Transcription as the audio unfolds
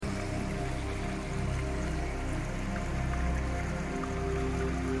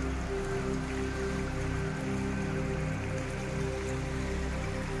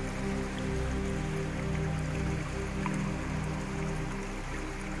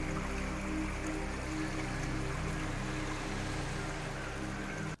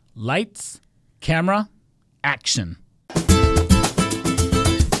Lights, camera, action.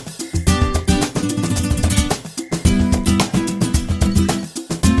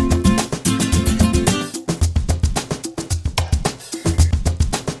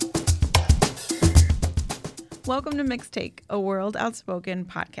 Welcome to Mixtake, a World Outspoken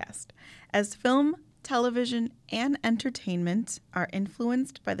podcast. As film, television, and entertainment are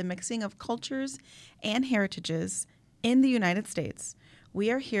influenced by the mixing of cultures and heritages in the United States, we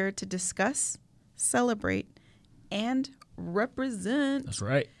are here to discuss, celebrate, and represent. That's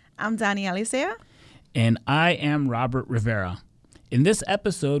right. I'm Dani Alicea. And I am Robert Rivera. In this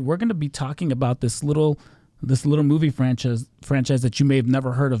episode, we're going to be talking about this little movie franchise that you may have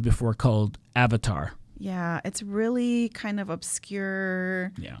never heard of before called Avatar. Yeah, it's really kind of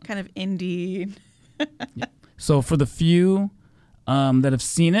obscure, kind of indie. Yeah. So for the few that have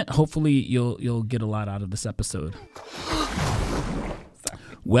seen it, hopefully you'll get a lot out of this episode.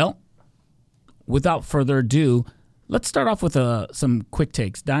 Well, without further ado, let's start off with some quick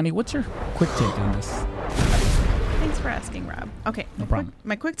takes. Donnie, what's your quick take on this? Thanks for asking, Rob. Okay, no problem.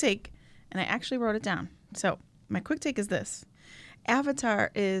 My quick take, and I actually wrote it down. So my quick take is this. Avatar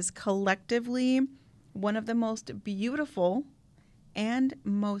is collectively one of the most beautiful and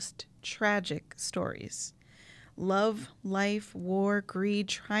most tragic stories. Love, life, war, greed,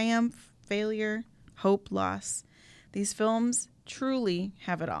 triumph, failure, hope, loss. These films truly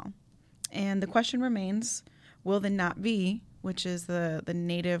have it all. And the question remains, will the Na'vi, which is the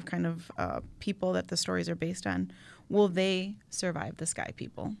native kind of people that the stories are based on, will they survive the Sky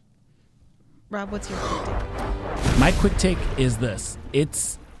People? Rob, what's your quick take? My quick take is this.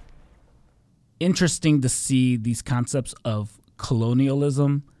 It's interesting to see these concepts of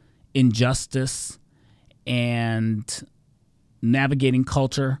colonialism, injustice, and navigating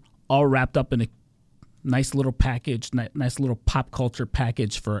culture all wrapped up in a nice little package, nice little pop culture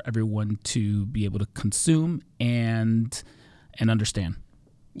package for everyone to be able to consume and understand.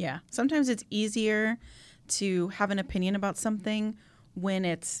 Yeah. Sometimes it's easier to have an opinion about something when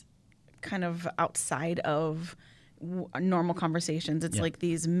it's kind of outside of normal conversations. It's like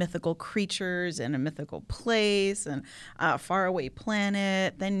these mythical creatures in a mythical place and a faraway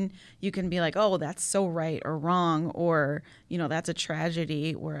planet. Then you can be like, oh, that's so right or wrong, or, that's a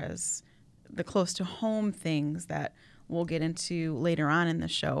tragedy. Whereas the close to home things that we'll get into later on in the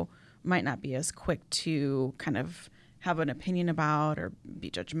show might not be as quick to kind of have an opinion about or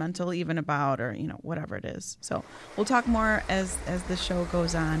be judgmental even about, or, whatever it is. So we'll talk more as the show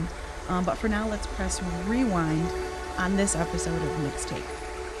goes on. But for now, let's press rewind on this episode of Mixtape.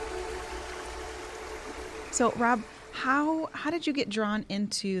 So, Rob, how did you get drawn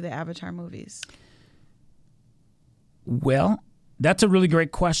into the Avatar movies? Well, that's a really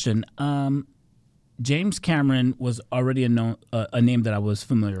great question. James Cameron was already a name that I was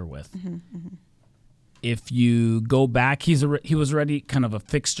familiar with. Mm-hmm, mm-hmm. If you go back, he was already kind of a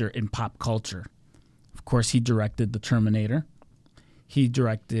fixture in pop culture. Of course, he directed The Terminator. He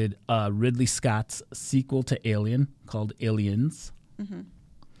directed Ridley Scott's sequel to Alien called Aliens. Mm-hmm.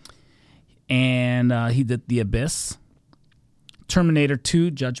 And he did The Abyss, Terminator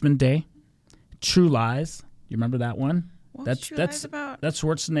 2, Judgment Day, True Lies. You remember that one? What's True Lies about? That's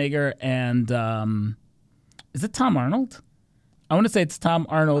Schwarzenegger and is it Tom Arnold? I want to say it's Tom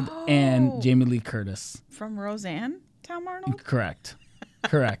Arnold and Jamie Lee Curtis. From Roseanne, Tom Arnold? Correct.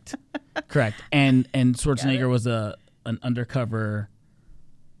 And Schwarzenegger was an undercover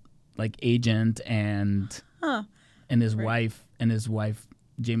agent and his wife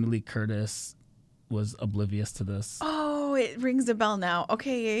Jamie Lee Curtis was oblivious to this. Oh, it rings a bell now.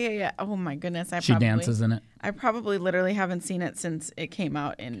 Okay, yeah. Oh my goodness, she dances in it. I probably literally haven't seen it since it came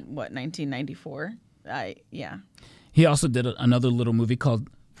out in 1994. He also did another little movie called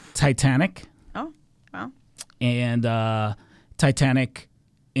Titanic. Oh, wow. And Titanic,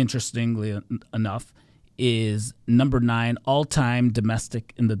 interestingly enough, is number 9 all-time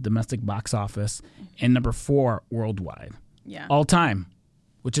domestic in the domestic box office and number 4 worldwide. Yeah. All time,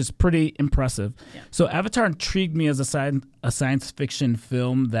 which is pretty impressive. Yeah. So Avatar intrigued me as a science fiction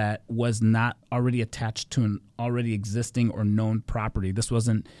film that was not already attached to an already existing or known property. This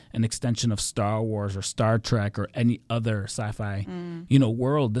wasn't an extension of Star Wars or Star Trek or any other sci-fi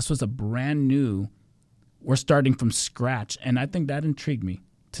world. This was a brand new, we're starting from scratch. And I think that intrigued me.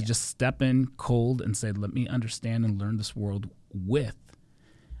 To just step in cold and say, let me understand and learn this world with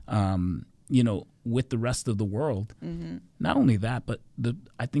the rest of the world. Mm-hmm. Not only that, but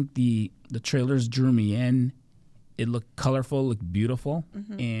I think the trailers drew me in. It looked colorful, looked beautiful,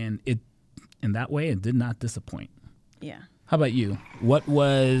 and in that way, it did not disappoint. Yeah. How about you? What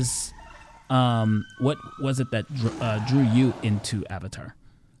was it that drew you into Avatar?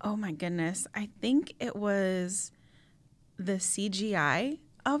 Oh my goodness. I think it was the CGI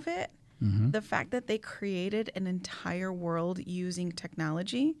of it. The fact that they created an entire world using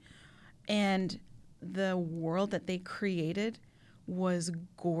technology, and the world that they created was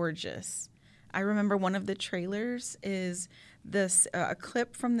gorgeous. I remember one of the trailers is this a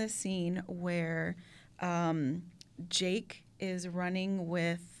clip from this scene where Jake is running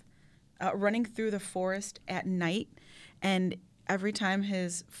through the forest at night, and every time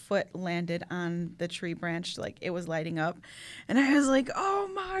his foot landed on the tree branch, like it was lighting up. And I was like, oh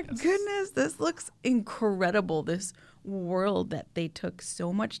my goodness, this looks incredible. This world that they took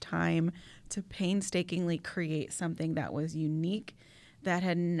so much time to painstakingly create something that was unique, that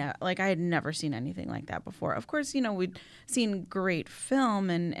had I had never seen anything like that before. Of course, we'd seen great film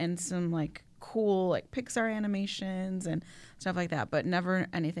and some like cool like Pixar animations and stuff like that, but never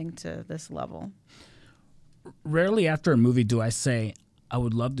anything to this level. Rarely after a movie do I say, I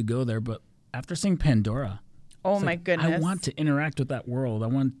would love to go there, but after seeing Pandora, oh my goodness, I want to interact with that world. I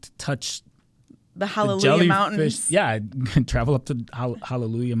want to touch the Hallelujah Mountains. Yeah, travel up to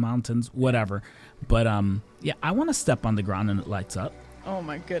Hallelujah Mountains, whatever. But yeah, I want to step on the ground and it lights up. Oh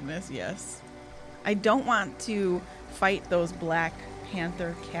my goodness, yes. I don't want to fight those Black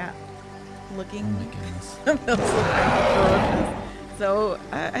Panther cat looking. Oh my goodness. Those look kind of ferocious. So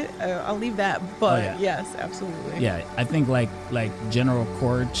I'll leave that, but yes, absolutely. Yeah, I think like General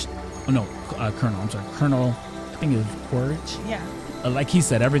Courage, Colonel. I'm sorry, Colonel. I think it was Courage. Yeah. Like he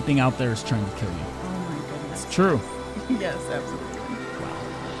said, everything out there is trying to kill you. Oh my goodness. It's true. Yes, absolutely. Wow.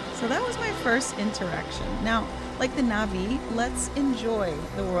 So that was my first interaction. Now, like the Na'vi, let's enjoy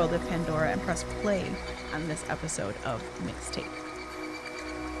the world of Pandora and press play on this episode of Mixtape.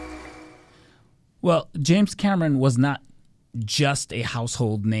 Well, James Cameron was not just a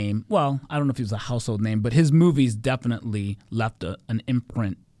household name. Well, I don't know if he was a household name, but his movies definitely left an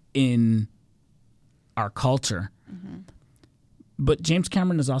imprint in our culture. Mm-hmm. But James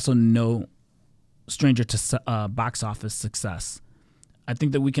Cameron is also no stranger to box office success. I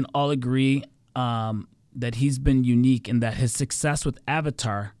think that we can all agree that he's been unique in that his success with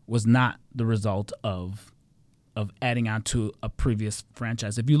Avatar was not the result of adding on to a previous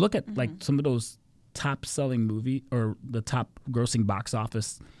franchise. If you look at like some of those top selling movie or the top grossing box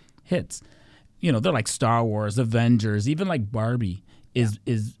office hits, they're like Star Wars, Avengers, even like Barbie is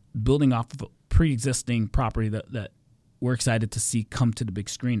building off of a pre-existing property that we're excited to see come to the big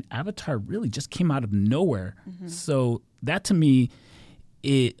screen. Avatar really just came out of nowhere. Mm-hmm. So that to me,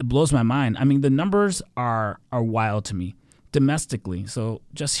 it blows my mind. I mean, the numbers are wild to me domestically. So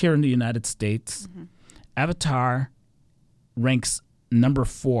just here in the United States, Avatar ranks number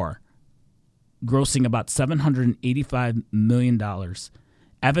 4, grossing about $785 million.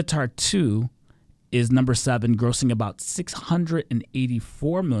 Avatar 2 is number 7, grossing about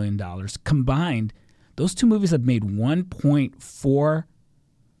 $684 million. Combined, those two movies have made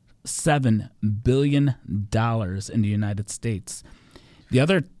 $1.47 billion in the United States. The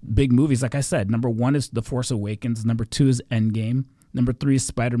other big movies, like I said, number 1 is The Force Awakens. Number 2 is Endgame. Number 3 is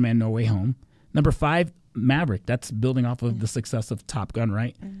Spider-Man No Way Home. Number 5, Maverick. That's building off of the success of Top Gun,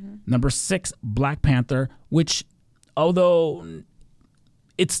 right? Mm-hmm. Number 6, Black Panther, which, although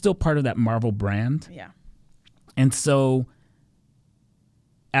it's still part of that Marvel brand. Yeah. And so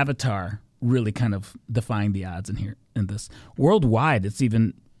Avatar really kind of defying the odds in this. Worldwide, it's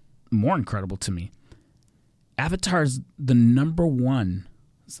even more incredible to me. Avatar's the number 1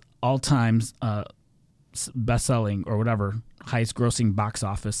 all-time best-selling or whatever, highest-grossing box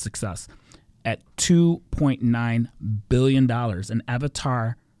office success at $2.9 billion. And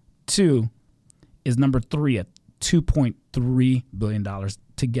Avatar 2 is number 3 at $2.3 billion.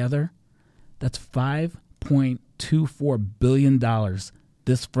 Together, that's $5.24 billion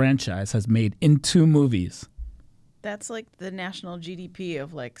this franchise has made in 2 movies. That's like the national GDP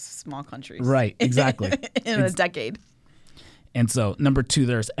of like small countries. Right, exactly. in a decade. And so number 2,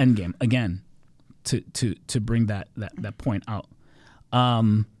 there's Endgame, again, to bring that point out.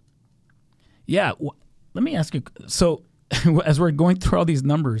 Yeah, let me ask you, so as we're going through all these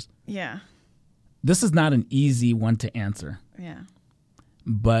numbers, this is not an easy one to answer. Yeah.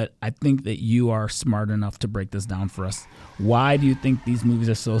 But I think that you are smart enough to break this down for us. Why do you think these movies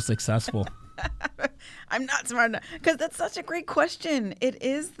are so successful? I'm not smart enough, because that's such a great question. It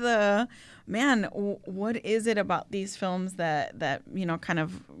is what is it about these films that kind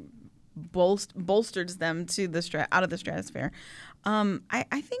of bolstered them to out of the stratosphere?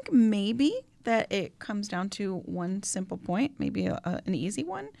 I think maybe that it comes down to one simple point, maybe an easy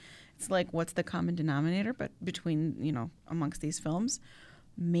one. It's like, what's the common denominator between amongst these films?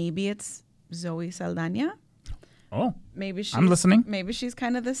 Maybe it's Zoe Saldana. Oh, maybe I'm listening. Maybe she's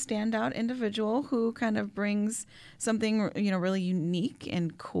kind of the standout individual who kind of brings something, really unique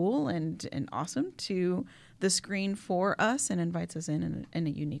and cool and awesome to the screen for us and invites us in a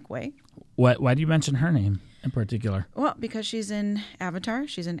unique way. Why do you mention her name in particular? Well, because she's in Avatar.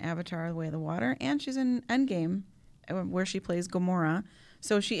 She's in Avatar: The Way of the Water, and she's in Endgame, where she plays Gamora.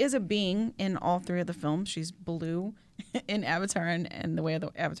 So she is a being in all three of the films. She's blue in Avatar and The Way of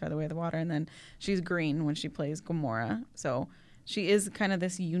the Water, and then she's green when she plays Gamora. So she is kind of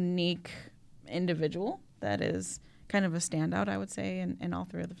this unique individual that is kind of a standout, I would say, in all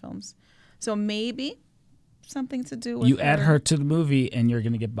three of the films. So maybe something to do with you add her to the movie and you're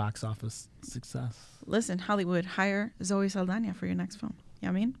going to get box office success. Listen, Hollywood, hire Zoe Saldana for your next film. You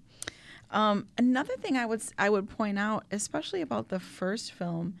know what I mean? Another thing I would point out, especially about the first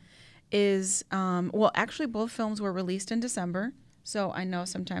film, is actually both films were released in December. So I know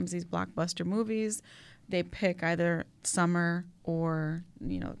sometimes these blockbuster movies, they pick either summer or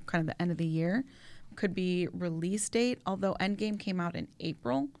kind of the end of the year. Could be release date. Although Endgame came out in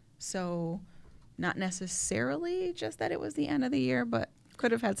April, so not necessarily just that it was the end of the year, but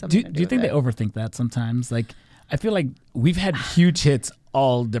could have had something to do you think with they overthink that sometimes? Like, I feel like we've had huge hits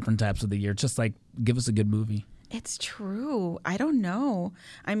all different types of the year. Just like, give us a good movie. It's true. I don't know.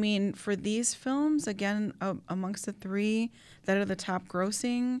 I mean, for these films, again, amongst the three that are the top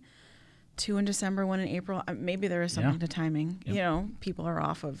grossing, 2 in December, 1 in April, maybe there is something to timing. Yep. People are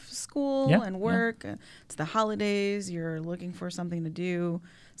off of school and work. Yeah. It's the holidays. You're looking for something to do.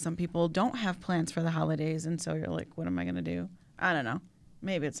 Some people don't have plans for the holidays, and so you're like, what am I going to do? I don't know.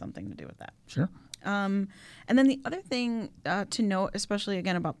 Maybe it's something to do with that. Sure. And then the other thing to note, especially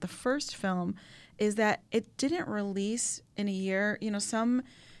again about the first film, is that it didn't release in a year. Some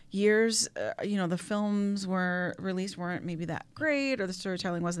years, the films were released weren't maybe that great, or the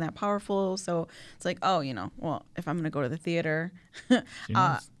storytelling wasn't that powerful. So it's like, well, if I'm going to go to the theater,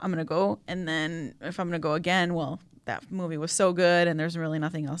 I'm going to go. And then if I'm going to go again, well, that movie was so good and there's really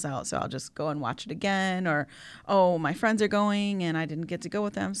nothing else out, so I'll just go and watch it again. Or, my friends are going and I didn't get to go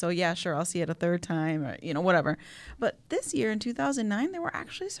with them, so yeah, sure, I'll see it a third time, or whatever. But this year in 2009, there were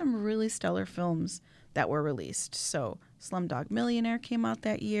actually some really stellar films that were released. So Slumdog Millionaire came out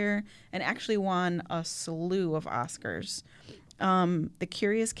that year and actually won a slew of Oscars. The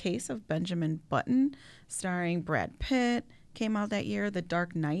Curious Case of Benjamin Button, starring Brad Pitt, came out that year. The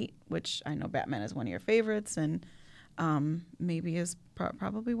Dark Knight, which I know Batman is one of your favorites, and maybe is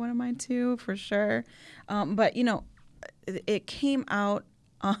probably one of mine too, for sure. But it came out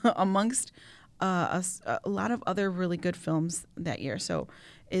amongst a lot of other really good films that year. So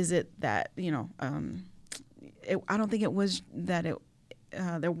is it that I don't think it was that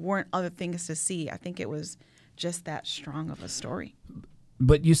there weren't other things to see. I think it was just that strong of a story.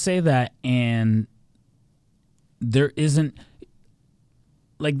 But you say that, and there isn't.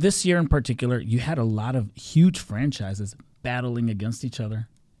 Like this year in particular, you had a lot of huge franchises battling against each other.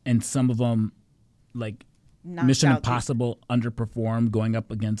 And some of them, like Mission Impossible, underperformed, going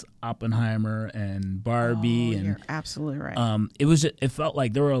up against Oppenheimer and Barbie. And you're absolutely right. It felt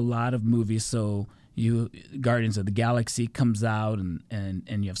like there were a lot of movies. So Guardians of the Galaxy comes out, and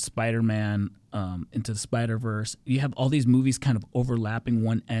you have Spider-Man, Into the Spider-Verse. You have all these movies kind of overlapping.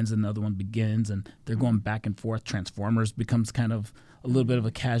 One ends and the other one begins, and they're going back and forth. Transformers becomes kind of a little bit of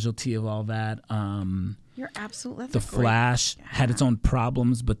a casualty of all that. You're absolutely. The Flash had its own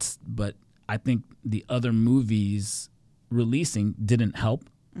problems, but I think the other movies releasing didn't help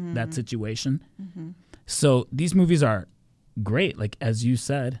that situation. Mm-hmm. So these movies are great, like as you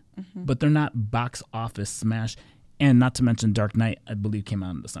said, but they're not box office smash. And not to mention Dark Knight, I believe, came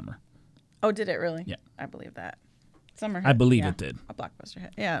out in the summer. Oh, did it really? Yeah. I believe that. Summer hit. I believe it did. A blockbuster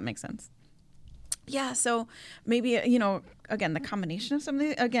hit. Yeah, that makes sense. Yeah, so maybe, again, the combination of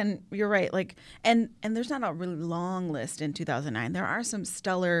something, again, you're right. Like, and there's not a really long list in 2009. There are some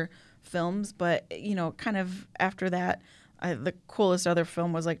stellar films, but, kind of after that, the coolest other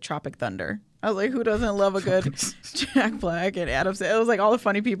film was like Tropic Thunder. I was like, who doesn't love a good Jack Black and Adam Sandler? It was like all the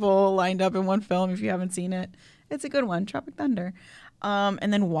funny people lined up in one film. If you haven't seen it, it's a good one, Tropic Thunder.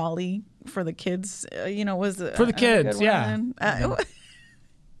 And then Wall-E for the kids, was for the kids, yeah.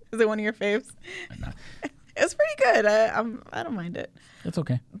 Is it one of your faves? It's pretty good. I don't mind it. It's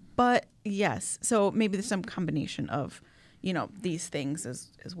okay. But yes, so maybe there's some combination of, these things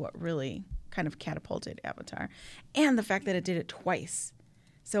is what really kind of catapulted Avatar, and the fact that it did it twice.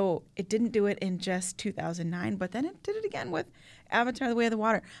 So it didn't do it in just 2009, but then it did it again with Avatar: The Way of the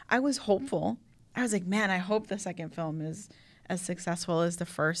Water. I was hopeful. I was like, man, I hope the second film is as successful as the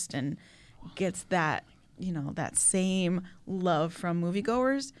first and gets that, that same love from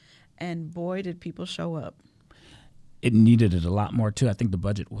moviegoers. And boy, did people show up. it needed it a lot more too. I think the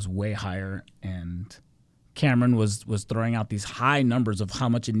budget was way higher, and Cameron was throwing out these high numbers of how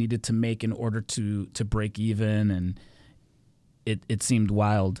much it needed to make in order to break even, and it seemed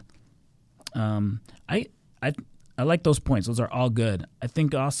wild. I like those points. Those are all good. I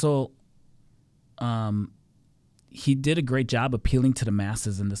think also he did a great job appealing to the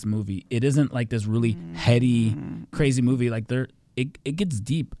masses in this movie. It isn't like this really heady, crazy movie. Like it gets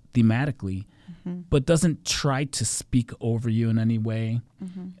deep thematically, but doesn't try to speak over you in any way.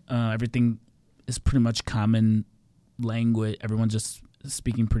 Everything is pretty much common language. Everyone's just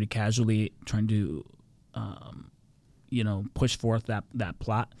speaking pretty casually, trying to, push forth that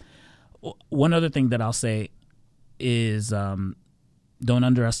plot. One other thing that I'll say is don't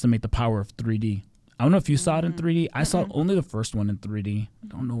underestimate the power of 3D. I don't know if you saw it in 3D. I saw only the first one in 3D. I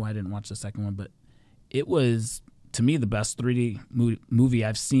don't know why I didn't watch the second one, but it was, to me, the best 3D movie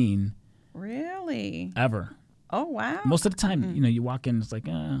I've seen. Really? Ever. Oh, wow. Most of the time, you walk in, it's like,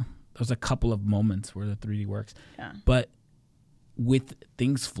 there's a couple of moments where the 3D works. Yeah. But with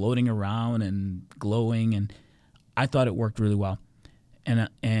things floating around and glowing, and I thought it worked really well. And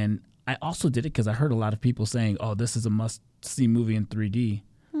I also did it because I heard a lot of people saying, oh, this is a must-see movie in 3D.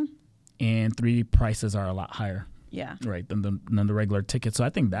 And 3D prices are a lot higher. Yeah. Right, than the regular ticket. So I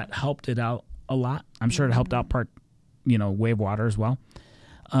think that helped it out a lot. I'm sure it helped out Way of Water as well.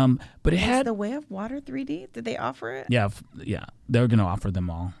 But it had the Way of Water 3D. Did they offer it? Yeah. They're going to offer them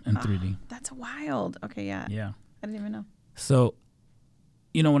all in 3D. That's wild. Okay, yeah. Yeah. I didn't even know. So,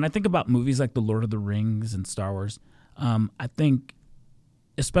 when I think about movies like The Lord of the Rings and Star Wars, I think,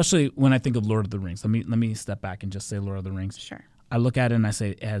 especially when I think of Lord of the Rings, let me step back and just say Lord of the Rings. Sure. I look at it and I say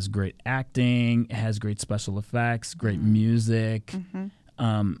it has great acting, it has great special effects, great music,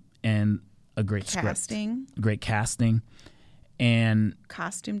 and a great casting. Script. Great casting. And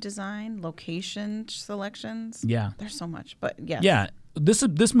costume design, location selections. Yeah. There's so much, but yes. Yeah.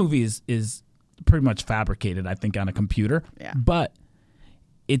 This movie is pretty much fabricated, I think, on a computer. Yeah. But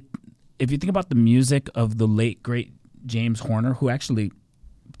if you think about the music of the late, great James Horner, who actually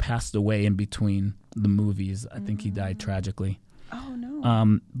passed away in between the movies. I think he died tragically. Oh,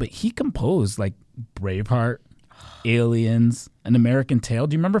 no. But he composed like Braveheart, Aliens, An American Tail.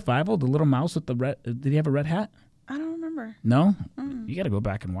 Do you remember Fievel, the little mouse with the red? Did he have a red hat? I don't remember. No? You got to go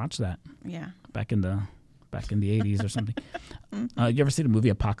back and watch that. Yeah. Back in the 80s or something. You ever see the movie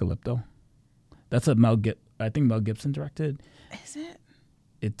Apocalypto? That's I think Mel Gibson directed. Is it?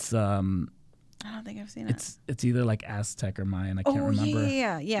 It's I don't think I've seen it. It's either like Aztec or Mayan. I can't remember.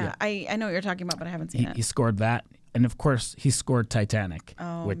 Yeah. I know what you're talking about, but I haven't seen it. He scored that, and of course he scored Titanic,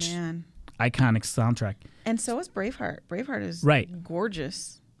 which man. Iconic soundtrack. And so is Braveheart. Braveheart is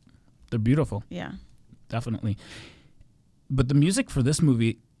gorgeous. They're beautiful. Yeah, definitely. But the music for this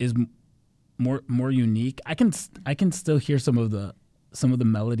movie is more unique. I can still hear some of the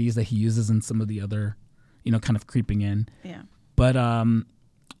melodies that he uses and some of the other, kind of creeping in. Yeah. But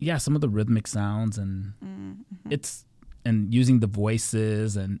some of the rhythmic sounds and and using the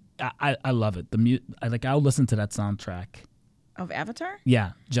voices, and I love it. I'll listen to that soundtrack of Avatar.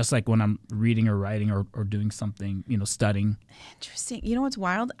 Yeah, just like when I'm reading or writing or doing something, studying. Interesting. You know what's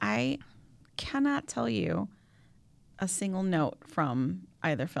wild? I cannot tell you a single note from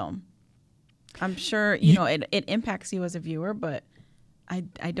either film. I'm sure it impacts you as a viewer, but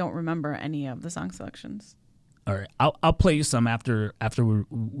I don't remember any of the song selections. All right, I'll play you some after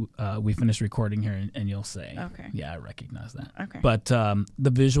we finish recording here, and you'll say, okay, yeah, I recognize that. Okay, but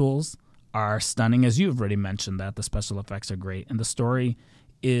the visuals are stunning, as you've already mentioned. That the special effects are great, and the story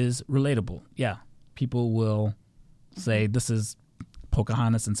is relatable. Yeah, people will say this is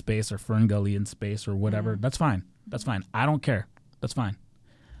Pocahontas in space or Ferngully in space or whatever. That's fine. That's fine. I don't care. That's fine.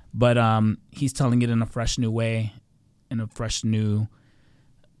 But he's telling it in a fresh new way, in a fresh new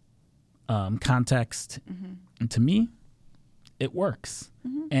context. And to me, it works.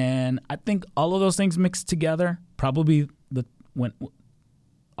 And I think all of those things mixed together, probably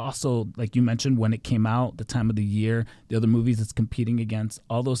also, like you mentioned, when it came out, the time of the year, the other movies it's competing against,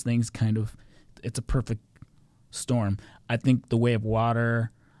 all those things it's a perfect storm. I think The Way of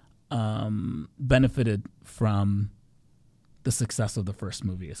Water benefited from the success of the first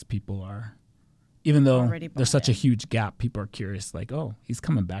movie, as people are, even though there's such a huge gap, people are curious, like, oh, he's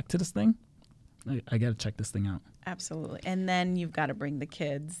coming back to this thing? I got to check this thing out. Absolutely. And then you've got to bring the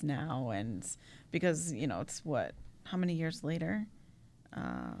kids now, and because, it's how many years later?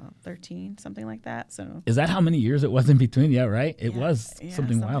 13, something like that. So is that how many years it was in between? Yeah, right? It was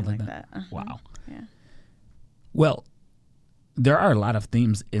something wild like that. Wow. Yeah. Well, there are a lot of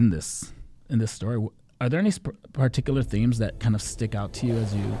themes in this story. Are there any particular themes that kind of stick out to you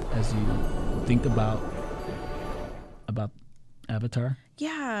as you think about about Avatar?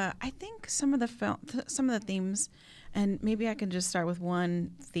 Yeah, I think some of the themes, and maybe I can just start with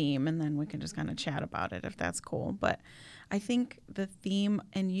one theme and then we can just kind of chat about it if that's cool. But I think the theme,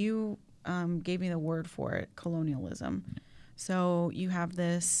 and you gave me the word for it, colonialism. So you have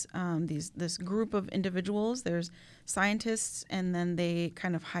this this group of individuals. There's scientists, and then they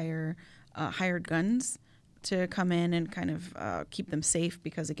kind of hire hired guns to come in and kind of keep them safe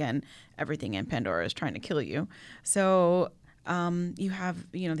because, again, everything in Pandora is trying to kill you. So you have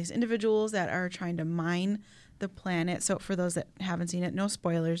these individuals that are trying to mine the planet. So for those that haven't seen it, no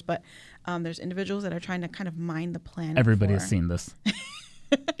spoilers, but there's individuals that are trying to kind of mine the planet. Everybody has seen this.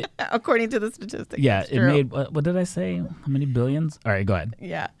 According to the statistics. Yeah, it made, what did I say? How many billions? All right, go ahead.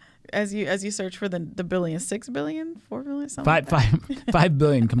 Yeah. As you search for the billion, 6 billion, 4 billion, something like $5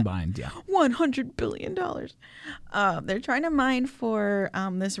 billion combined, yeah. $100 billion. They're trying to mine for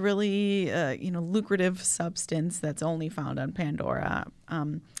this really lucrative substance that's only found on Pandora.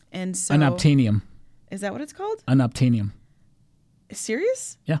 And so Unobtainium. Is that what it's called? Unobtainium.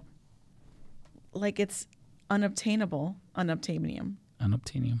 Serious? Yeah. Like it's unobtainable. Unobtainium.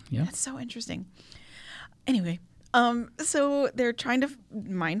 Unobtainium, yeah. That's so interesting. Anyway, so they're trying to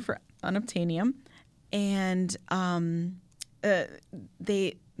mine for unobtainium, and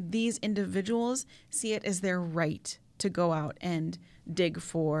these individuals see it as their right to go out and dig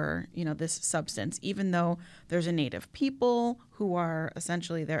for this substance, even though there's a native people who are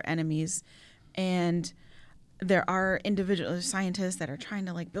essentially their enemies, and there are individual scientists that are trying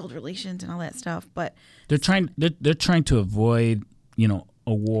to build relations and all that stuff, but they're trying to avoid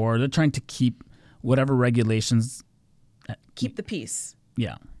a war. They're trying to keep whatever regulations. Keep the peace.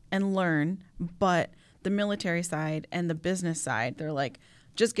 Yeah. And learn. But the military side and the business side, they're like,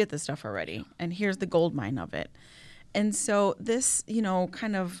 just get the stuff already. And here's the gold mine of it. And so this,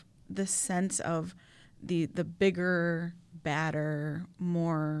 kind of this sense of the bigger, badder,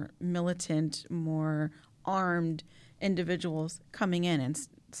 more militant, more armed individuals coming in and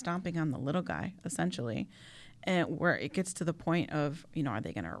stomping on the little guy, essentially. And where it gets to the point of, are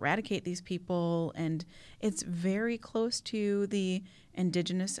they going to eradicate these people? And it's very close to the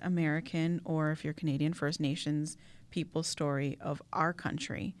Indigenous American, or if you're Canadian, First Nations people story of our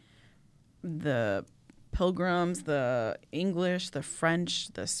country. The Pilgrims, the English, the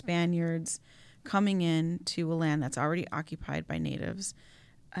French, the Spaniards coming in to a land that's already occupied by natives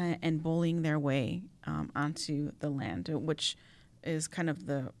and bullying their way onto the land, which is kind of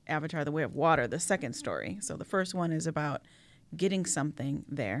the Avatar, the Way of Water, the second story. So the first one is about getting something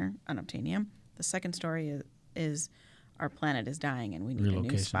there, unobtainium. The second story is our planet is dying and we need a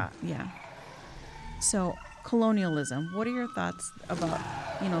new spot. Yeah. So colonialism, what are your thoughts about,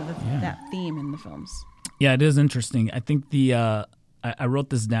 that theme in the films? Yeah, it is interesting. I think I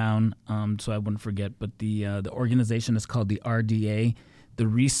wrote this down so I wouldn't forget, but the organization is called the RDA, the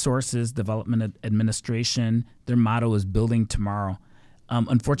Resources Development Administration. Their motto is building tomorrow.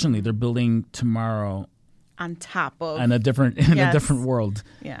 Unfortunately, they're building tomorrow on top of in a different world.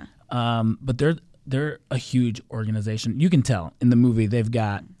 Yeah. But they're a huge organization. You can tell in the movie they've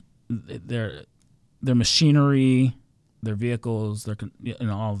got their machinery, their vehicles,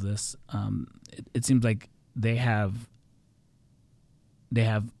 all of this. It seems like they have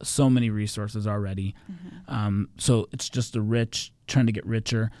so many resources already. Mm-hmm. So it's just the rich trying to get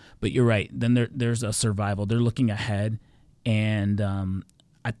richer. But you're right. Then there's a survival. They're looking ahead. And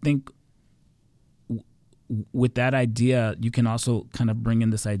I think with that idea, you can also kind of bring in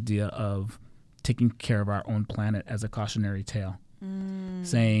this idea of taking care of our own planet as a cautionary tale,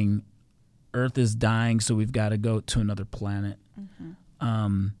 saying Earth is dying, so we've got to go to another planet.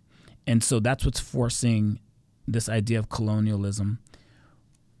 Mm-hmm. And so that's what's forcing this idea of colonialism.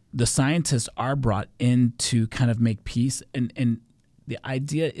 The scientists are brought in to kind of make peace, and the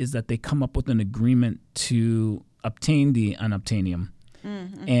idea is that they come up with an agreement to obtain the unobtainium.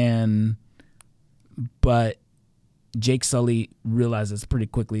 Mm-hmm. But Jake Sully realizes pretty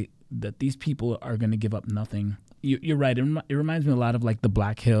quickly that these people are going to give up nothing. You're right. It reminds me a lot of the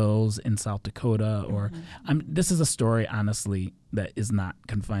Black Hills in South Dakota, or this is a story, honestly, that is not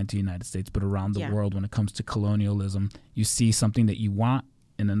confined to the United States, but around the world when it comes to colonialism. You see something that you want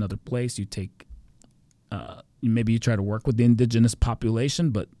in another place, you take, maybe you try to work with the indigenous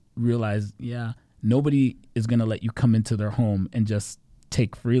population, but realize, nobody is going to let you come into their home and just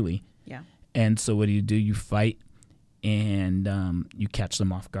take freely. Yeah. And so what do? You fight, and you catch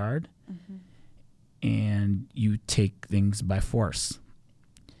them off guard, and you take things by force.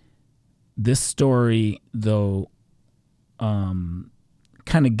 This story, though, kind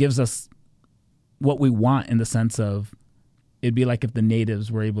of gives us what we want in the sense of it'd be like if the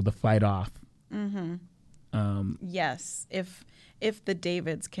natives were able to fight off Yes, if the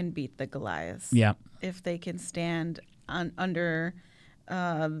Davids can beat the Goliaths, Yeah. if they can stand under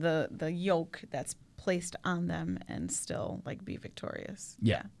the yoke that's placed on them and still like be victorious.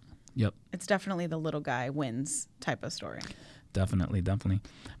 Yeah. Yep. It's definitely the little guy wins type of story. Definitely.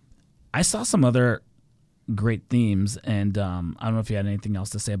 I saw some other great themes, and I don't know if you had anything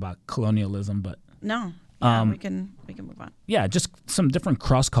else to say about colonialism, but No. Yeah, we can move on. yeah, just some different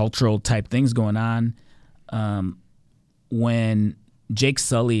cross-cultural type things going on. When Jake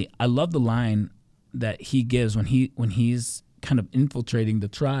Sully, I love the line that he gives when he's kind of infiltrating the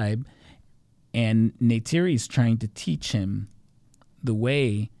tribe, and Neytiri's trying to teach him the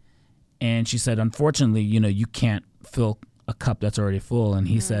way, and she said, unfortunately, you can't fill a cup that's already full, and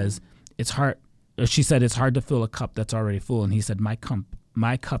he says it's hard. She said it's hard to fill a cup that's already full, and he said my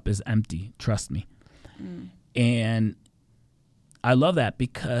cup is empty. Trust me. And I love that,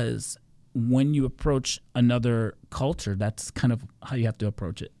 because when you approach another culture, that's kind of how you have to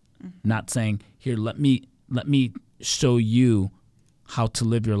approach it. Not saying, here, let me show you how to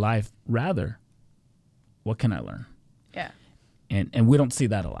live your life. Rather, what can I learn? Yeah. And we don't see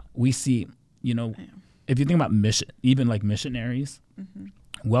that a lot. We see, if you think about even like missionaries,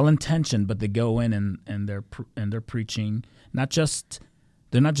 well-intentioned, but they go in and they're preaching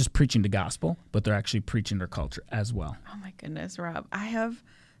they're not just preaching the gospel, but they're actually preaching their culture as well. Oh my goodness, Rob. I have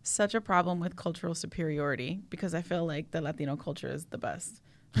such a problem with cultural superiority because I feel like the Latino culture is the best.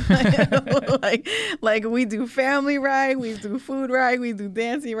 like we do family right, we do food right, we do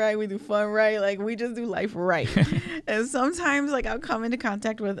dancing right, we do fun right, like we just do life right. And sometimes like I'll come into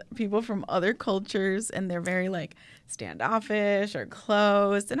contact with people from other cultures and they're very like standoffish or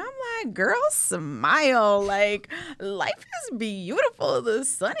closed, and I'm like, girl, smile, like life is beautiful, the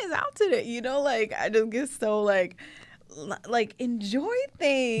sun is out today, like I just get so like enjoy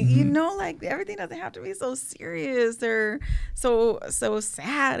things, like everything doesn't have to be so serious or so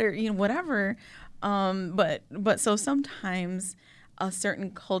sad or whatever, but so sometimes a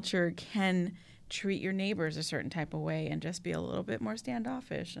certain culture can treat your neighbors a certain type of way and just be a little bit more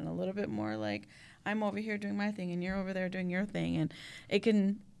standoffish and a little bit more like, I'm over here doing my thing and you're over there doing your thing, and it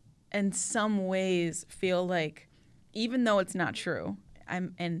can in some ways feel like, even though it's not true,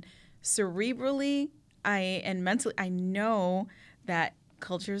 and cerebrally and mentally, I know that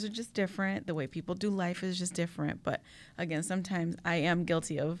cultures are just different. The way people do life is just different. But again, sometimes I am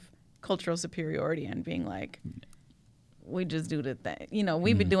guilty of cultural superiority and being like, we just do the thing.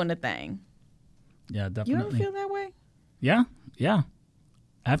 We be doing the thing. Yeah, definitely. You ever feel that way? Yeah.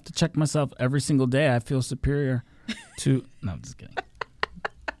 I have to check myself every single day. I feel superior to... No, I'm just kidding.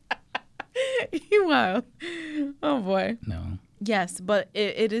 You wild. Oh, boy. No. Yes, but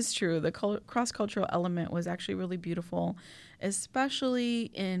it is true. The cross-cultural element was actually really beautiful,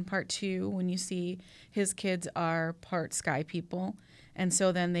 especially in part 2 when you see his kids are part sky people. And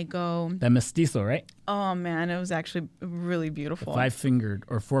so then they go... That mestizo, right? Oh, man, it was actually really beautiful. 5-fingered,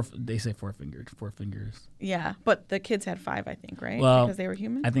 or 4, they say 4-fingered, 4 fingers. Yeah, but the kids had 5, I think, right? Well, because they were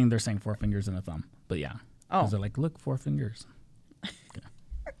human? I think they're saying 4 fingers and a thumb, but yeah. Because they're like, look, 4 fingers.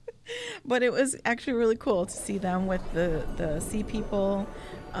 But it was actually really cool to see them with the sea people,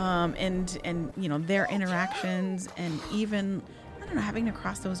 and their interactions, and even, I don't know, having to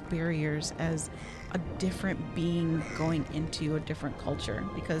cross those barriers as a different being going into a different culture,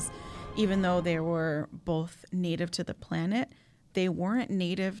 because even though they were both native to the planet, they weren't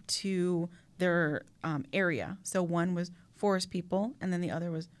native to their area. So one was forest people and then the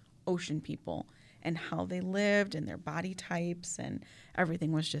other was ocean people, and how they lived and their body types and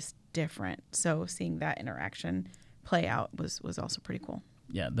everything was just different. So seeing that interaction play out was also pretty cool.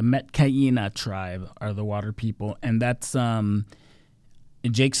 Yeah, the Metcaina tribe are the water people, and that's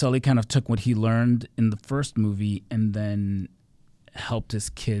Jake Sully kind of took what he learned in the first movie and then helped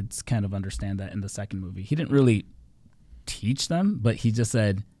his kids kind of understand that in the second movie. He didn't really teach them, but he just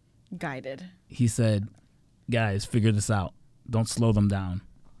said... Guided. He said, guys, figure this out. Don't slow them down.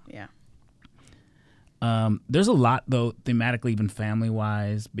 Yeah. There's a lot, though, thematically, even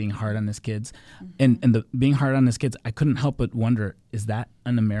family-wise, being hard on his kids. And the being hard on his kids, I couldn't help but wonder, is that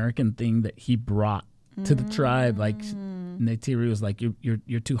an American thing that he brought to the tribe? Like, Neytiri was like,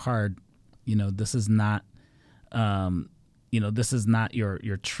 you're too hard. This is not, this is not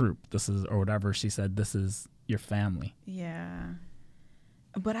your troop. This is, or whatever she said, this is your family. Yeah.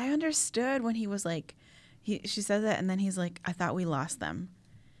 But I understood when he was like, she said that, and then he's like, I thought we lost them.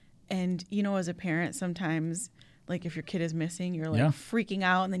 And, as a parent, sometimes, like, if your kid is missing, you're, like, freaking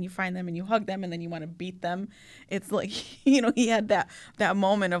out, and then you find them, and you hug them, and then you want to beat them. It's like, he had that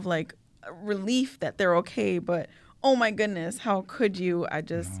moment of, like, relief that they're okay, but oh my goodness, how could you?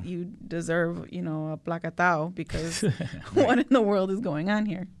 You deserve, a placatao because what in the world is going on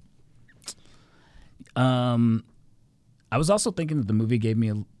here? I was also thinking that the movie gave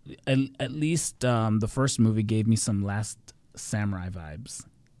me, at least the first movie gave me some Last Samurai vibes.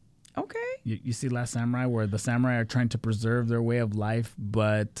 Okay. You see Last Samurai, where the samurai are trying to preserve their way of life,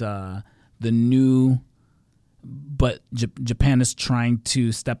 but Japan is trying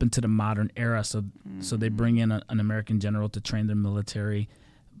to step into the modern era, so they bring in an American general to train their military,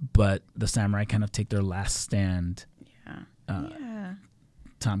 but the samurai kind of take their last stand. Yeah.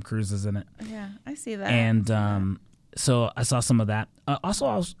 Tom Cruise is in it. Yeah, I see that. And so I saw some of that.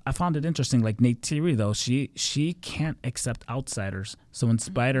 Also, I found it interesting. Like Neytiri, though, she can't accept outsiders. So when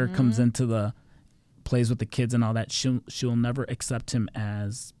Spider comes into plays with the kids and all that, she'll never accept him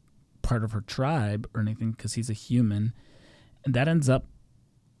as part of her tribe or anything because he's a human. And that ends up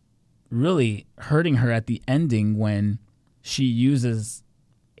really hurting her at the ending when she uses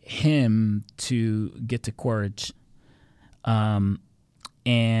him to get to Quaritch.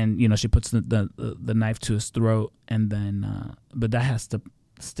 And she puts the knife to his throat, and then but that has to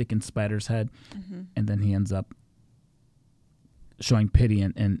stick in Spider's head, and then he ends up showing pity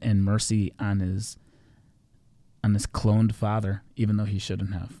and mercy on his cloned father, even though he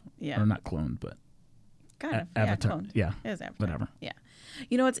shouldn't have. Or not cloned, but kind of Avatar. Cloned. Yeah, it is Avatar. Whatever. Yeah,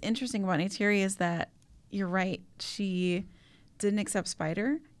 what's interesting about Neytiri is that you're right. She didn't accept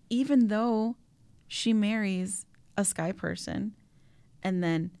Spider, even though she marries a sky person. And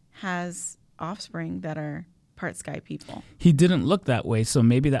then has offspring that are part sky people. He didn't look that way, so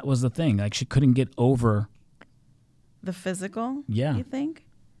maybe that was the thing. Like she couldn't get over the physical. Yeah, you think?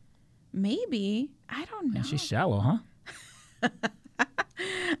 Maybe. I don't know. And she's shallow, huh?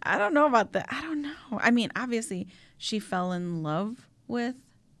 I don't know about that. I don't know. I mean, obviously, she fell in love with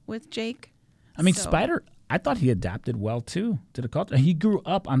Jake. I mean, Spider. I thought he adapted well too to the culture. He grew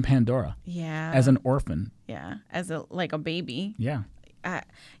up on Pandora. Yeah. As an orphan. Yeah, as a baby. Yeah.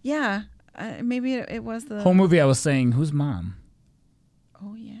 Maybe it was the whole movie. I was saying, who's mom?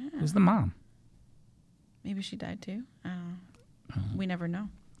 Oh yeah, who's the mom? Maybe she died too. We never know.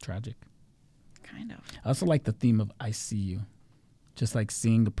 Tragic. Kind of. I also like the theme of "I see you," just like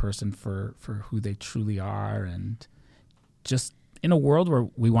seeing the person for who they truly are, and just in a world where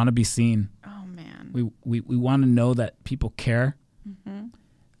we want to be seen. Oh man, we want to know that people care.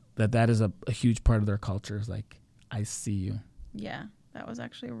 That is a huge part of their culture. Is like, I see you. Yeah. That was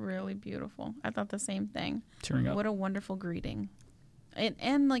actually really beautiful. I thought the same thing. Tearing up. What a wonderful greeting.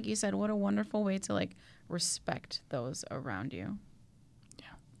 And like you said, what a wonderful way to respect those around you. Yeah.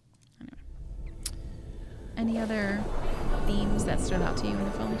 Anyway. Any other themes that stood out to you in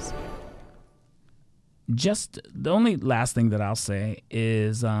the films? Just the only last thing that I'll say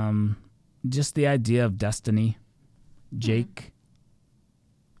is just the idea of destiny. Jake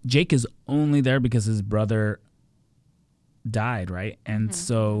is only there because his brother died, right? And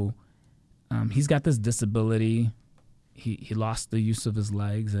so he's got this disability. He lost the use of his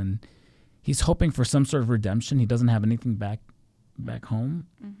legs, and he's hoping for some sort of redemption. He doesn't have anything back home.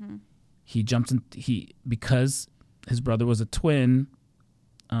 He jumps in. Because his brother was a twin.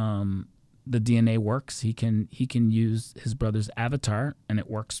 The DNA works. He can use his brother's avatar, and it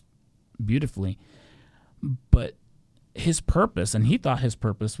works beautifully. But his purpose, and he thought his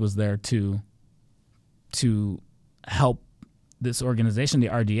purpose was there to help this organization, the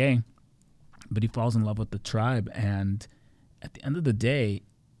RDA, but he falls in love with the tribe, and at the end of the day,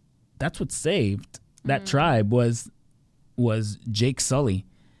 that's what saved that tribe was Jake Sully.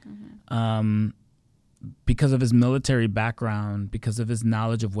 Because of his military background, because of his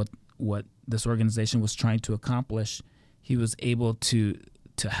knowledge of what this organization was trying to accomplish, he was able to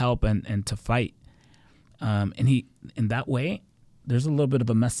help and to fight. And he, in that way, there's a little bit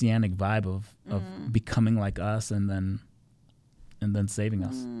of a messianic vibe of becoming like us and then saving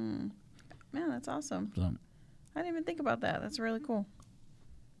us. Man, that's awesome. So, I didn't even think about that. That's really cool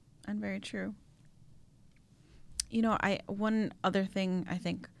and very true. One other thing I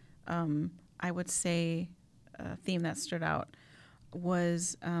think I would say a theme that stood out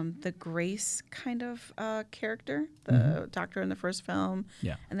was the Grace kind of character, the doctor in the first film.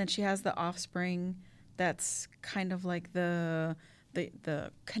 Yeah. And then she has the offspring that's kind of like the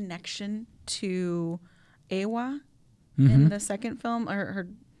connection to Ewa in the second film. Her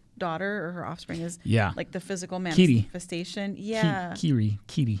daughter or her offspring is like the physical manifestation. Kitty. Yeah.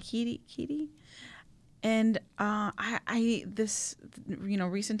 Kitty. And I this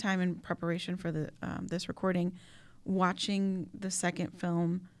recent time in preparation for the this recording, watching the second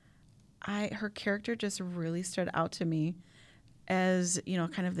film, her character just really stood out to me as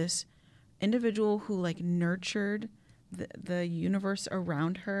kind of this individual who like nurtured the universe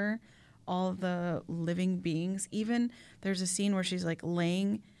around her, all the living beings. Even there's a scene where she's like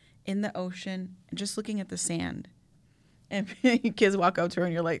laying in the ocean and just looking at the sand. And kids walk up to her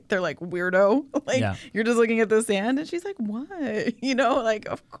and they're like, weirdo. Like, you're just looking at the sand. And she's like, what? You know, like,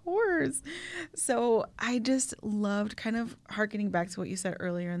 of course. So I just loved, kind of hearkening back to what you said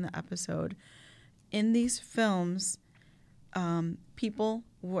earlier in the episode. In these films, people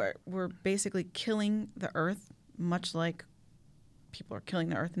were basically killing the earth, much like people are killing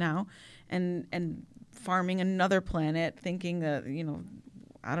the earth now, and farming another planet, thinking that, you know,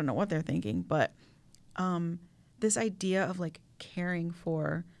 I don't know what they're thinking, but this idea of like caring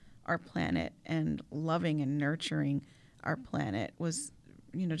for our planet and loving and nurturing our planet was,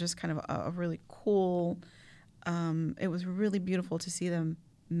 you know, just kind of a really cool, it was really beautiful to see them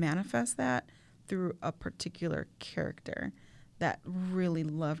manifest that through a particular character that really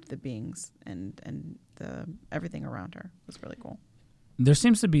loved the beings and the everything around her. It was really cool. There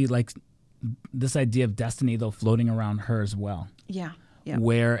seems to be like this idea of destiny though floating around her as well. Yeah.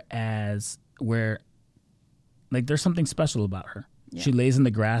 Where like there's something special about her. Yeah. She lays in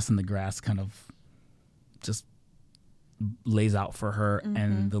the grass and the grass kind of just lays out for her,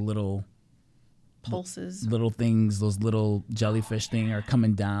 and the little pulses, little things, those little jellyfish thing are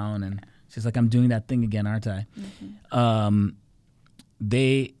coming down, and she's like, I'm doing that thing again, aren't I?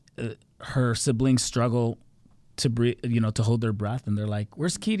 Her siblings struggle to breathe, you know, to hold their breath, and they're like,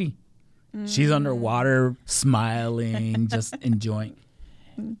 where's Kitty? She's underwater, smiling, just enjoying.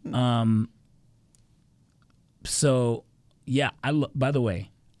 So, yeah, by the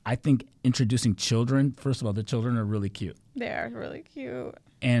way, I think introducing children, first of all, the children are really cute. They are really cute.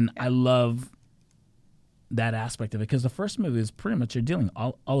 And I love that aspect of it, because the first movie is pretty much you're dealing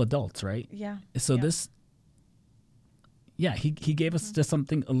all adults, right? Yeah. So this, he gave us just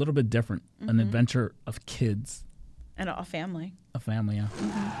something a little bit different, an adventure of kids. And a family. A family, yeah.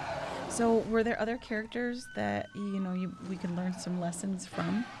 So were there other characters that, you know, we could learn some lessons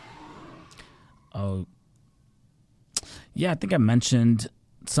from? Oh, yeah, I think I mentioned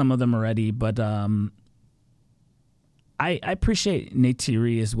some of them already, but I appreciate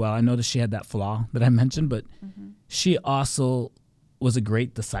Neytiri as well. I noticed she had that flaw that I mentioned, but she also was a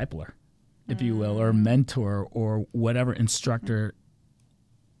great discipler, if you will, or mentor, or whatever, instructor.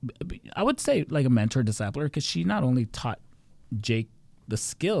 I would say like a mentor, discipler, because she not only taught Jake the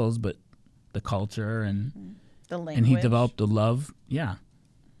skills, but the culture and the language. And he developed a love. Yeah.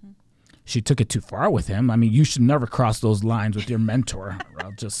 She took it too far with him. I mean, you should never cross those lines with your mentor.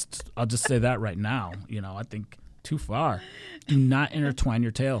 I'll just say that right now. You know, I think too far. Do not intertwine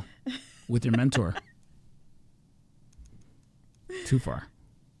your tail with your mentor. Too far.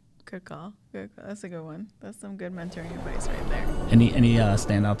 Good call. Good call. That's a good one. That's some good mentoring advice right there. Any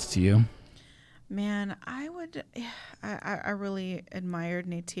standouts to you? Man, I really admired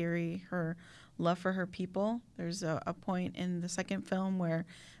Neytiri, her love for her people. There's a point in the second film where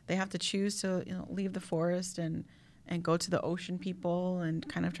they have to choose to, you know, leave the forest and go to the ocean people and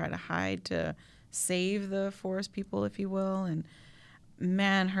kind of try to hide to save the forest people, if you will. And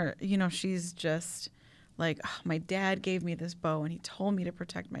man, her, you know, she's just like, oh, my dad gave me this bow and he told me to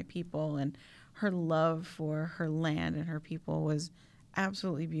protect my people. And her love for her land and her people was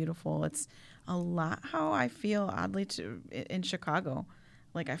absolutely beautiful. It's a lot how I feel oddly in Chicago.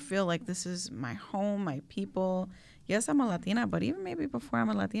 Like, I feel like this is my home, my people. Yes, I'm a Latina, but even maybe before I'm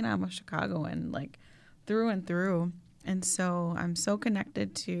a Latina, I'm a Chicagoan, like through and through. And so I'm so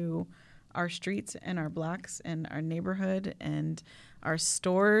connected to our streets and our blocks and our neighborhood and our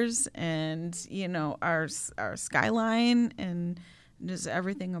stores and, you know, our skyline and just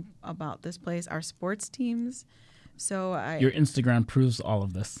everything about this place, our sports teams. So your Instagram proves all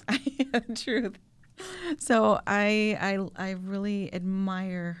of this. Truth. So I really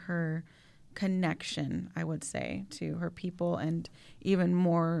admire her connection, I would say, to her people, and even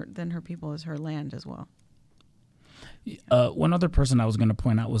more than her people is her land as well. One other person I was going to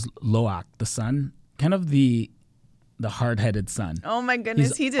point out was Loak, the son, kind of the hard-headed son. Oh my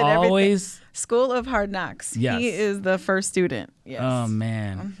goodness, he did always everything. School of Hard Knocks. Yes. He is the first student. Yes. Oh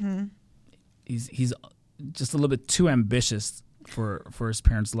man, he's just a little bit too ambitious for his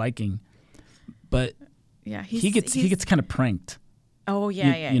parents' liking, but yeah, he gets kind of pranked. Oh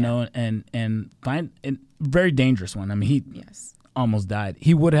yeah, you know, and very dangerous one. I mean, he almost died.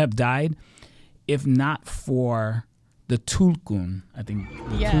 He would have died if not for the Tulkun. I think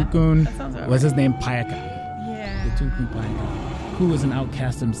the Tulkun was his name, Payakan. Yeah, the Tulkun Payakan, who was an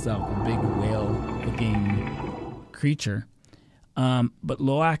outcast himself, a big whale-looking creature. But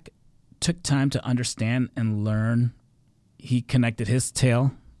Loak took time to understand and learn. He connected his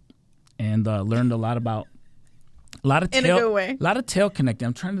tail and learned a lot about a lot of In a good way. a lot of tail connecting.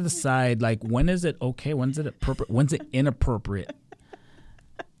 I'm trying to decide like when is it okay, when's it appropriate, when's it inappropriate.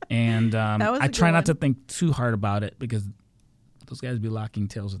 And I try not to think too hard about it because those guys be locking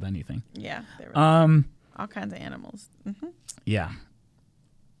tails with anything. Yeah, they really all kinds of animals. Mm-hmm. Yeah.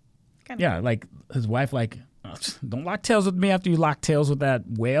 Kinda Cool. Like his wife, like, don't lock tails with me after you lock tails with that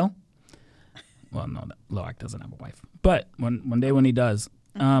whale. Well, no, Loak doesn't have a wife, but one day when he does,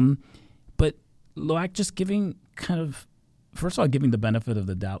 but Loak just giving first of all, giving the benefit of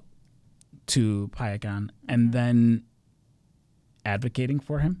the doubt to Payakan, and then advocating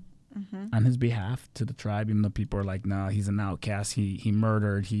for him on his behalf to the tribe, even though people are like, no, he's an outcast. He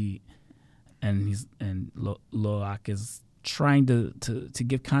murdered. Loak is trying to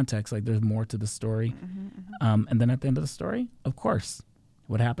give context, like there's more to the story. And then at the end of the story, of course,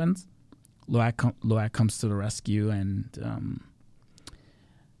 what happens? Loak comes to the rescue, and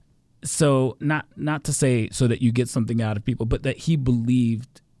so not to say so that you get something out of people, but that he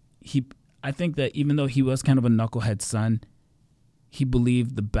believed. I think that even though he was kind of a knucklehead son, he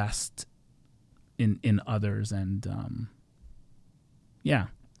believed the best in others, and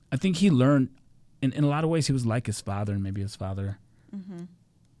I think he learned. In a lot of ways, he was like his father, and maybe his father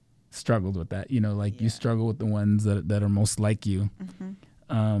struggled with that. You struggle with the ones that are most like you.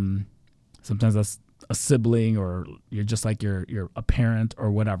 Sometimes that's a sibling, or you're just like you're a parent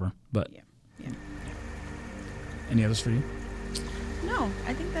or whatever. But any others for you? No,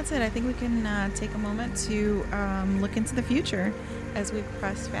 I think that's it. I think we can take a moment to look into the future as we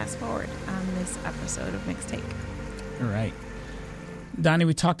press fast forward on this episode of Mixed Take. All right. Donnie,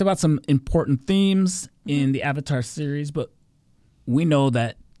 we talked about some important themes in the Avatar series, but we know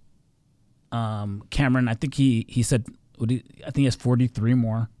that Cameron, I think he said, I think he has 43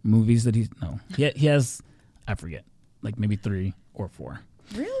 more movies that he has, I forget, like maybe 3 or 4.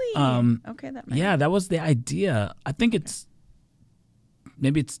 Really? Okay, that makes yeah, that was the idea. I think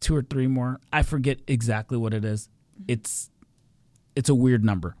maybe it's 2 or 3 more. I forget exactly what it is. It's a weird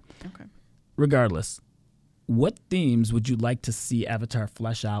number. Okay. Regardless, what themes would you like to see Avatar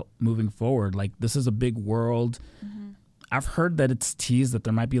flesh out moving forward? Like, this is a big world. I've heard that it's teased that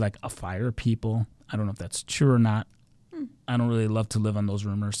there might be like a fire people. I don't know if that's true or not. I don't really love to live on those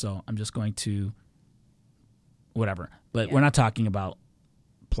rumors, so I'm just going to whatever. But we're not talking about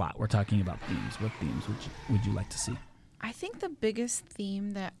plot. We're talking about themes. What themes would you like to see? I think the biggest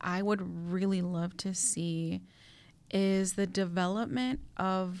theme that I would really love to see is the development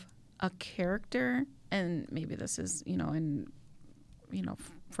of a character, and maybe this is,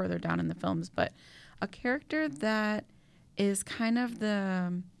 further down in the films, but a character that is kind of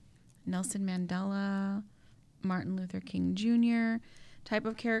the Nelson Mandela, Martin Luther King Jr. type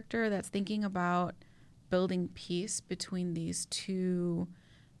of character that's thinking about building peace between these two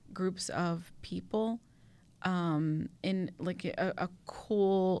groups of people, in like a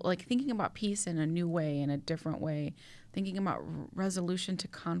cool, like thinking about peace in a new way, in a different way, thinking about resolution to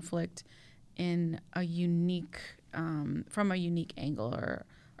conflict in a unique, from a unique angle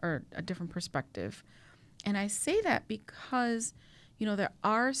or a different perspective. And I say that because, there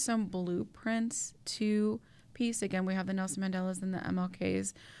are some blueprints to peace. Again, we have the Nelson Mandelas and the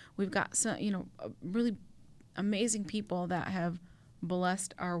MLKs. We've got some, really amazing people that have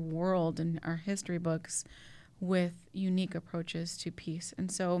blessed our world and our history books with unique approaches to peace.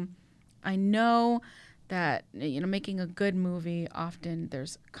 And so I know that, making a good movie, often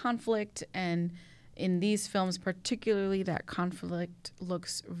there's conflict, and in these films particularly, that conflict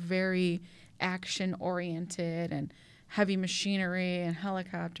looks very action-oriented and heavy machinery and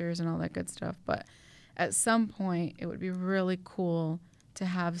helicopters and all that good stuff. But at some point, it would be really cool to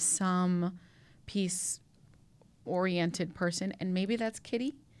have some peace-oriented person, and maybe that's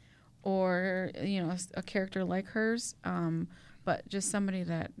Kitty, or a character like hers, but just somebody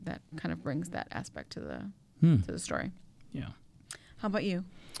that kind of brings that aspect to the story. Yeah. How about you?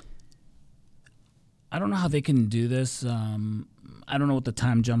 I don't know how they can do this. I don't know what the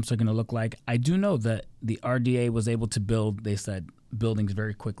time jumps are going to look like. I do know that the RDA was able to build, they said, buildings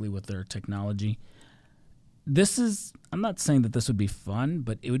very quickly with their technology. I'm not saying that this would be fun,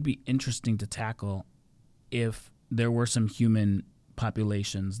 but it would be interesting to tackle if there were some human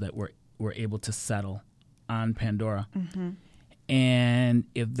populations that were able to settle on Pandora. And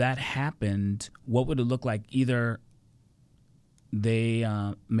if that happened, what would it look like? Either they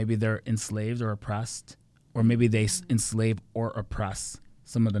maybe they're enslaved or oppressed, or maybe they enslave or oppress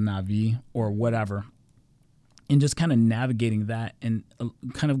some of the Na'vi or whatever, and just kind of navigating that, and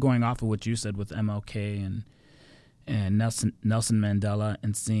kind of going off of what you said with MLK and Nelson Mandela,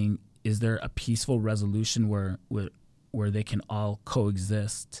 and seeing, is there a peaceful resolution where they can all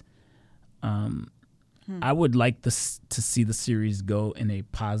coexist I would like this to see the series go in a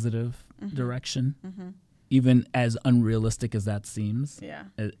positive direction, even as unrealistic as that seems. Yeah.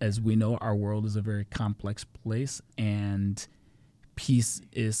 As we know, our world is a very complex place, and peace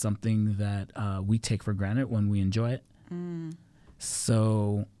is something that we take for granted when we enjoy it.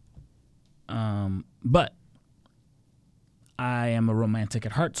 So, but I am a romantic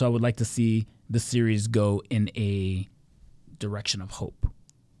at heart, so I would like to see the series go in a direction of hope.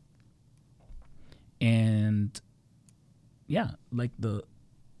 And yeah, like the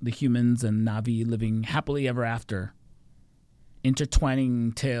humans and Navi living happily ever after,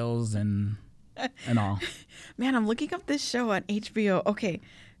 intertwining tales and all. Man, I'm looking up this show on HBO. Okay,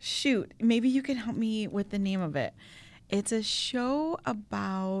 shoot, maybe you can help me with the name of it. It's a show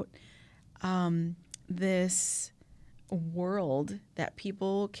about this world that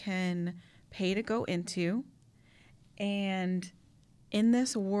people can pay to go into, and in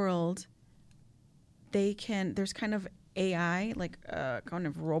this world there's kind of AI, like kind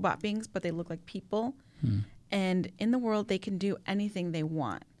of robot beings, but they look like people. And in the world they can do anything they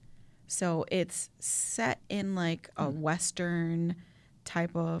want. So it's set in like a Western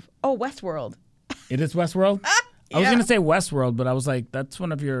type of Westworld. It is Westworld? I was going to say Westworld, but I was like, that's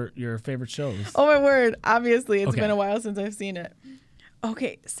one of your favorite shows. Oh, my word. Obviously, it's been a while since I've seen it.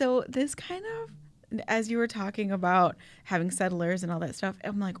 Okay, so this kind of, as you were talking about having settlers and all that stuff,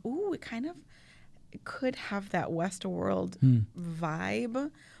 I'm like, ooh, it kind of could have that Westworld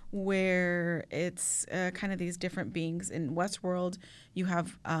vibe where it's kind of these different beings. In Westworld, you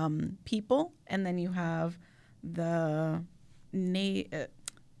have people, and then you have they're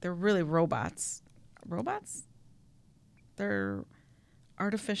really robots. Robots? They're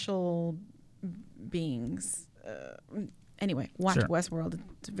artificial beings. Anyway, watch Westworld.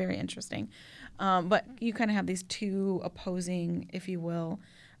 It's very interesting. But you kind of have these two opposing, if you will,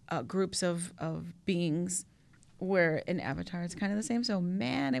 groups of beings, where in Avatar it's kind of the same. So,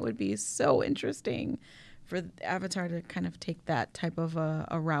 man, it would be so interesting for Avatar to kind of take that type of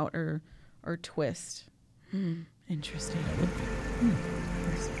a route or twist. Interesting.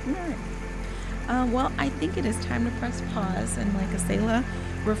 All right. Well, I think it is time to press pause and, like Asela,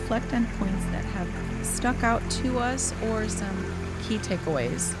 reflect on points that have stuck out to us or some key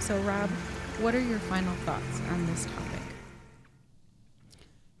takeaways. So, Rob, what are your final thoughts on this topic?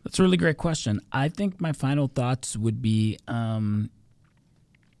 That's a really great question. I think my final thoughts would be I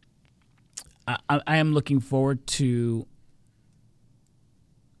am looking forward to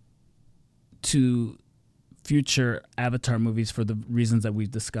future Avatar movies for the reasons that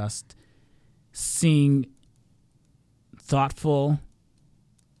we've discussed. Seeing thoughtful,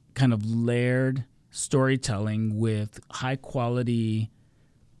 kind of layered storytelling with high quality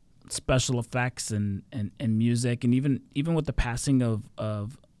special effects and music, and even with the passing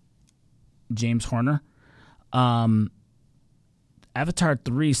of James Horner, Avatar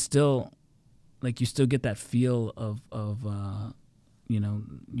 3 still, like, you still get that feel of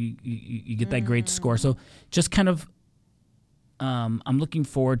you get that great score. So just kind of I'm looking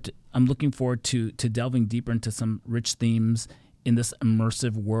forward to delving deeper into some rich themes in this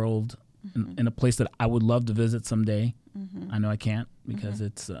immersive world, in a place that I would love to visit someday. I know I can't because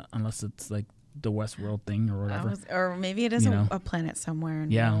it's unless it's like the Westworld thing or whatever. Or maybe it is a planet somewhere,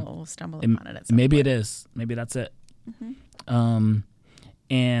 and we'll stumble upon it at some maybe point. It is. Maybe that's it.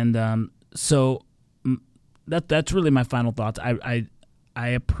 So that's really my final thoughts. I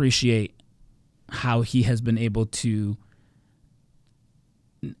appreciate how he has been able to.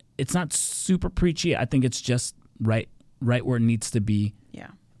 It's not super preachy. I think it's just right where it needs to be. Yeah.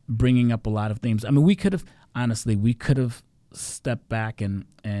 Bringing up a lot of themes. I mean, we could have stepped back and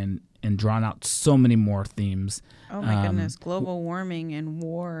drawn out so many more themes. Oh my goodness. Global warming and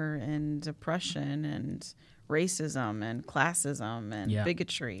war and depression and racism and classism and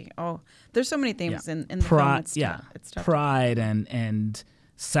bigotry. Oh, there's so many themes in the film. It's tough. Pride and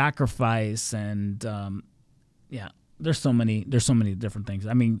sacrifice and there's so many different things.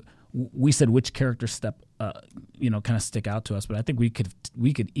 I mean, we said which characters kind of stick out to us, but I think we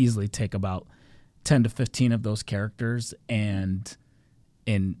could easily take about 10 to 15 of those characters and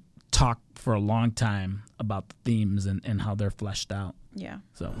talk for a long time about the themes and how they're fleshed out. Yeah.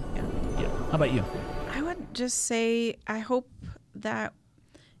 So, yeah. How about you? I would just say I hope that,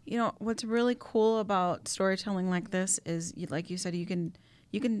 what's really cool about storytelling like this is, like you said, you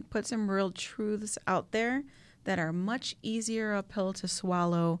can put some real truths out there that are much easier a pill to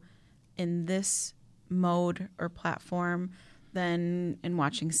swallow in this mode or platform than in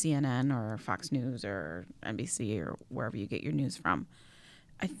watching CNN or Fox News or NBC or wherever you get your news from.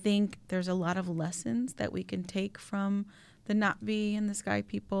 I think there's a lot of lessons that we can take from the not be in the sky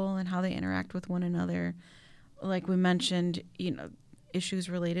people and how they interact with one another. Like we mentioned, issues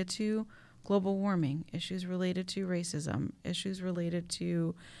related to global warming, issues related to racism, issues related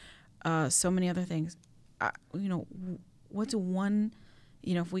to so many other things. What's one,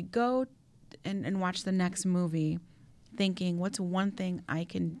 if we go and watch the next movie thinking, what's one thing I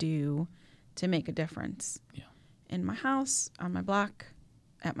can do to make a difference? Yeah. In my house, on my block,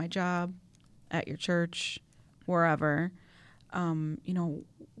 at my job, at your church, wherever,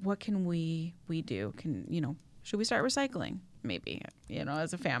 what can we do? Should we start recycling? Maybe,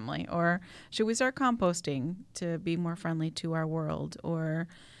 as a family, or should we start composting to be more friendly to our world, or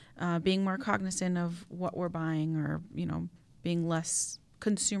being more cognizant of what we're buying, or, being less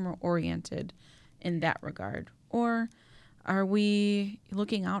consumer oriented in that regard? Or are we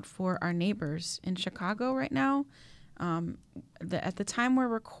looking out for our neighbors in Chicago right now? At the time we're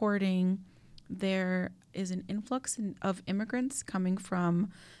recording, there is an influx of immigrants coming from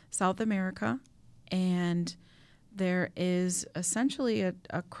South America, and there is essentially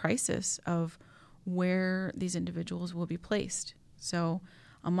a crisis of where these individuals will be placed. So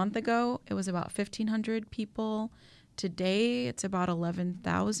a month ago, it was about 1,500 people. Today, it's about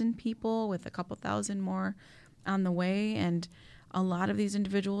 11,000 people, with a couple thousand more on the way. And a lot of these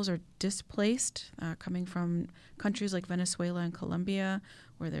individuals are displaced, coming from countries like Venezuela and Colombia,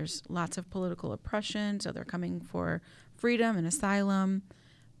 where there's lots of political oppression. So they're coming for freedom and asylum,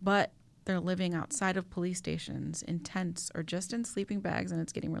 but they're living outside of police stations in tents or just in sleeping bags, and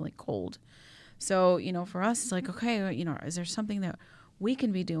it's getting really cold. So, for us, it's like, okay, is there something that we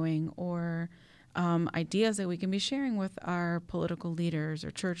can be doing, or ideas that we can be sharing with our political leaders or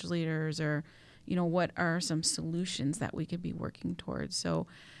church leaders, or, what are some solutions that we could be working towards? So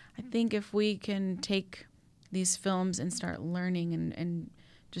I think if we can take these films and start learning and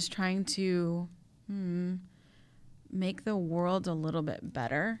just trying to make the world a little bit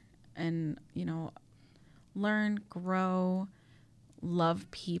better, and, learn, grow,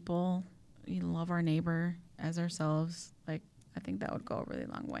 love people, love our neighbor as ourselves, like, I think that would go a really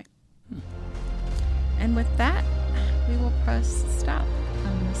long way. And with that, we will press stop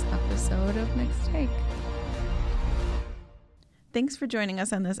on this episode of Mixed Take. Thanks for joining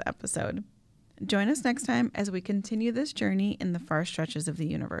us on this episode. Join us next time as we continue this journey in the far stretches of the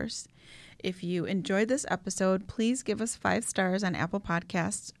universe. If you enjoyed this episode, please give us 5 stars on Apple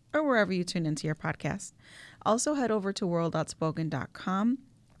Podcasts or wherever you tune into your podcast. Also head over to worldoutspoken.com,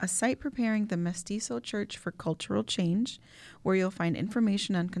 a site preparing the Mestizo Church for cultural change, where you'll find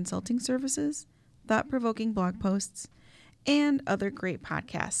information on consulting services, thought-provoking blog posts, and other great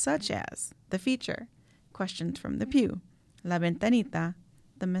podcasts such as The Feature, Questions from the Pew, La Ventanita,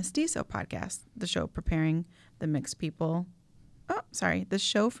 the Mestizo podcast, the show preparing the mixed people. The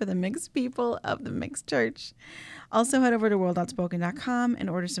show for the mixed people of the mixed church. Also head over to worldoutspoken.com and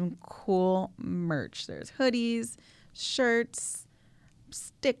order some cool merch. There's hoodies, shirts,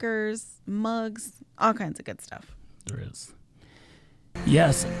 stickers, mugs, all kinds of good stuff. There is.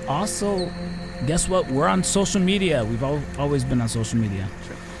 Yes. Also, guess what? We're on social media. We've always been on social media.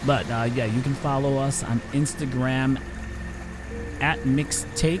 True. But you can follow us on Instagram at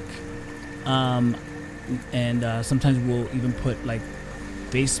Mixtake. And sometimes we'll even put like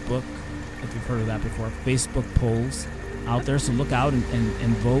Facebook, if you've heard of that before, Facebook polls out there. So look out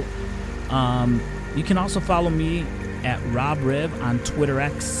and vote. You can also follow me at RobRiv on Twitter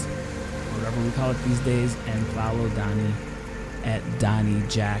X, whatever we call it these days, and follow Donnie at Donnie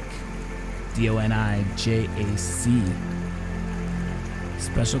Jack, DONIJAC.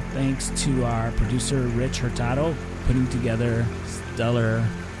 Special thanks to our producer Rich Hurtado, putting together stellar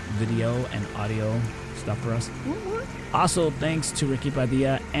video and audio stuff for us. Also, thanks to Ricky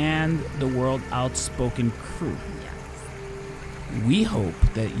Padilla and the World Outspoken crew. Yes. We hope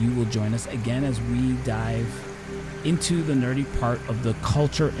that you will join us again as we dive into the nerdy part of the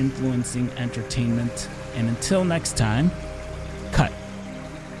culture influencing entertainment. And until next time, cut.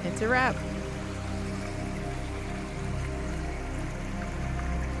 It's a wrap.